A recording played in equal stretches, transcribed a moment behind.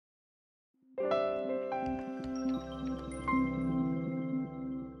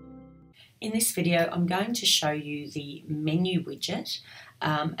In this video, I'm going to show you the menu widget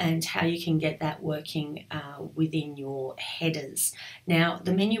and how you can get that working within your headers. Now,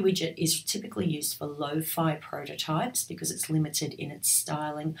 the menu widget is typically used for lo-fi prototypes because it's limited in its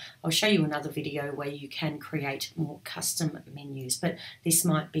styling. I'll show you another video where you can create more custom menus, but this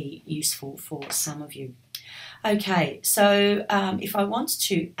might be useful for some of you. Okay, so if I want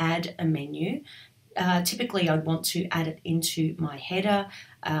to add a menu, typically I'd want to add it into my header.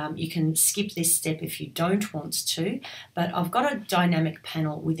 You can skip this step if you don't want to, but I've got a dynamic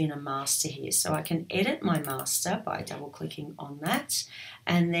panel within a master here. So I can edit my master by double clicking on that,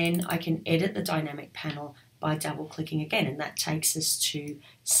 and then I can edit the dynamic panel by double clicking again, and that takes us to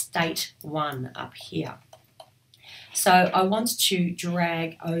state 1 up here. So I want to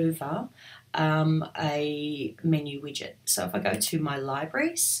drag over a menu widget. So if I go to my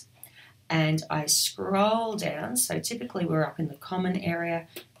libraries, and I scroll down, so typically we're up in the common area,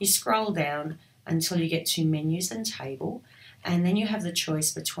 you scroll down until you get to menus and table, and then you have the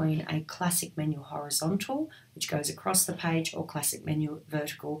choice between a classic menu horizontal, which goes across the page, or classic menu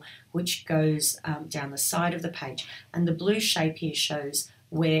vertical, which goes down the side of the page. And the blue shape here shows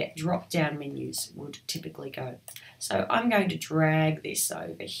where drop-down menus would typically go. So I'm going to drag this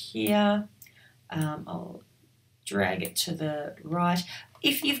over here. I'll drag it to the right.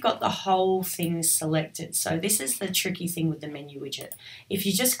 If you've got the whole thing selected, so this is the tricky thing with the menu widget. If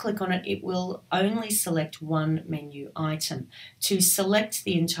you just click on it, it will only select one menu item. To select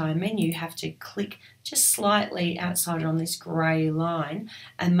the entire menu, you have to click just slightly outside on this grey line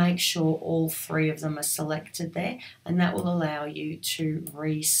and make sure all 3 of them are selected there, and that will allow you to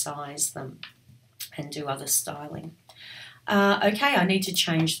resize them and do other styling. Okay, I need to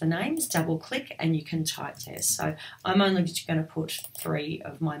change the names, double click and you can type there. So I'm only just going to put 3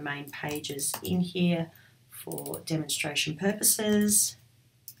 of my main pages in here for demonstration purposes.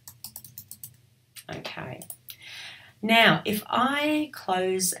 Okay, now if I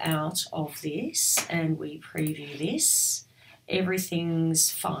close out of this and we preview this, everything's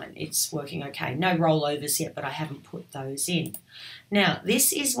fine, it's working okay. No rollovers yet, but I haven't put those in. Now,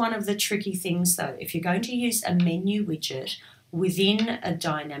 this is one of the tricky things though. If you're going to use a menu widget within a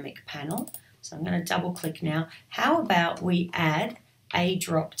dynamic panel, so I'm going to double click now, how about we add a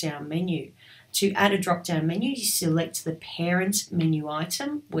drop-down menu? To add a drop-down menu, you select the parent menu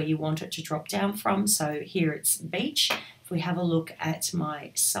item where you want it to drop down from. So here it's beach. If we have a look at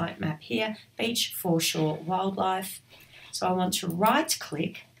my sitemap here, beach, foreshore, wildlife. So I want to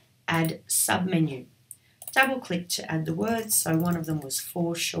right-click, add submenu. Double-click to add the words. So one of them was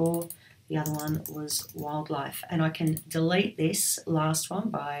foreshore, the other one was wildlife. And I can delete this last one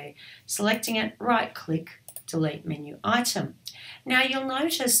by selecting it, right-click, delete menu item. Now you'll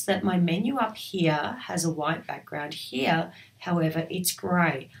notice that my menu up here has a white background. Here, however, it's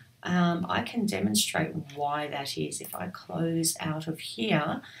grey. I can demonstrate why that is. If I close out of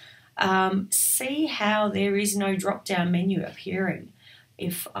here, see how there is no drop-down menu appearing.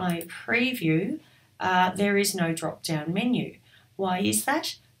 If I preview, there is no drop-down menu. Why is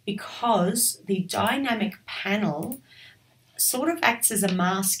that? Because the dynamic panel sort of acts as a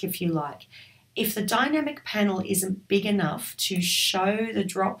mask, if you like. If the dynamic panel isn't big enough to show the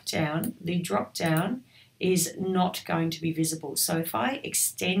drop-down is not going to be visible. So if I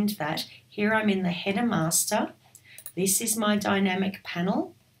extend that, here I'm in the header master. This is my dynamic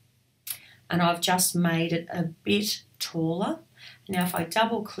panel, and I've just made it a bit taller. Now if I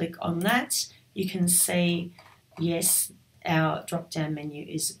double click on that, you can see, yes, our drop-down menu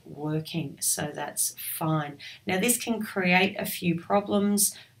is working, so that's fine. Now this can create a few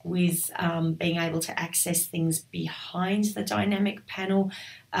problems with being able to access things behind the dynamic panel.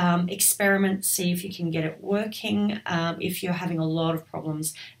 Experiment, see if you can get it working. If you're having a lot of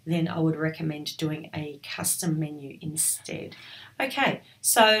problems, then I would recommend doing a custom menu instead. Okay,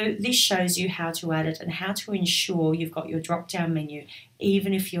 so this shows you how to add it and how to ensure you've got your drop-down menu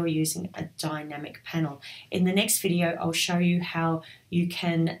even if you're using a dynamic panel. In the next video, I'll show you how you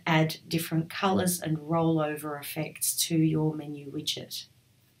can add different colors and rollover effects to your menu widget.